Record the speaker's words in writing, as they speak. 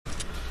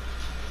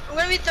I'm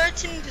gonna be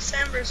 13 in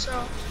December, so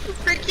you're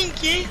freaking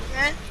cute,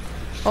 man.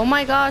 Oh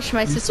my gosh,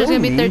 my sister's so gonna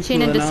be mean 13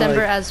 to in her now,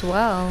 December like- as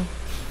well.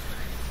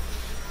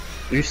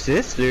 Your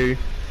sister?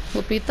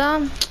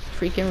 Lupita?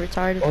 Freaking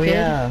retarded Oh kid.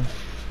 yeah.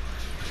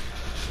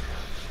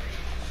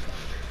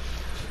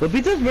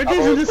 Lupita's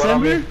birthday's in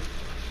December?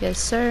 Yes,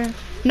 sir.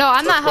 No,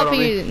 I'm not What's going on,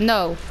 helping you.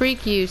 No,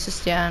 freak you,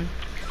 Sebastian.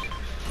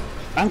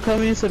 I'm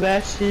coming,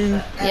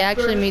 Sebastian. Yeah,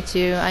 actually, me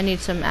too. I need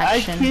some I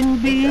action. can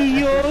be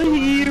your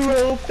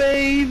hero,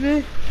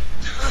 baby.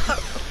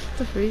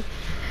 The freak.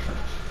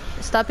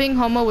 Stop being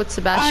homo with I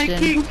Sebastian.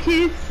 can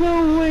kiss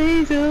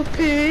away the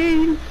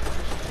pain.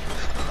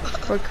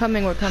 We're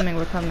coming, we're coming,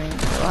 we're coming.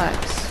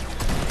 Relax.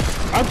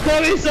 I'm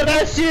coming,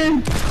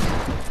 Sebastian!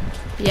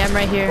 Yeah, I'm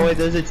right here. Oh wait,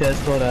 there's a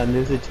chest. Hold on,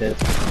 there's a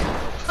chest.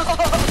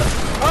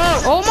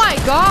 Oh my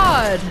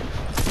god!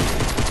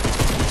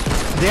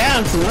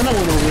 Damn, Selena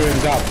went over here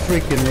and got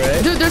freaking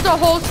red. Dude, there's a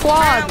whole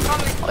squad.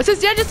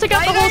 Sebastian just took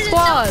out the whole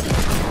squad.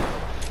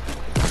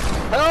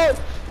 Help!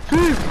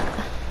 Dude!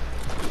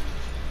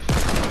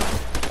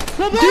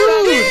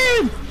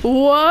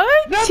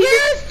 What?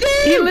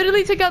 He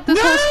literally took out this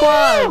whole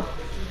squad.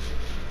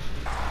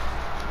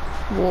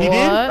 What? He did?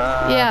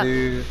 Yeah.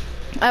 Dude.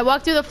 I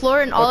walked through the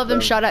floor and all of them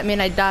shot at me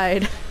and I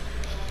died.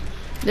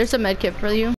 There's a med kit for you.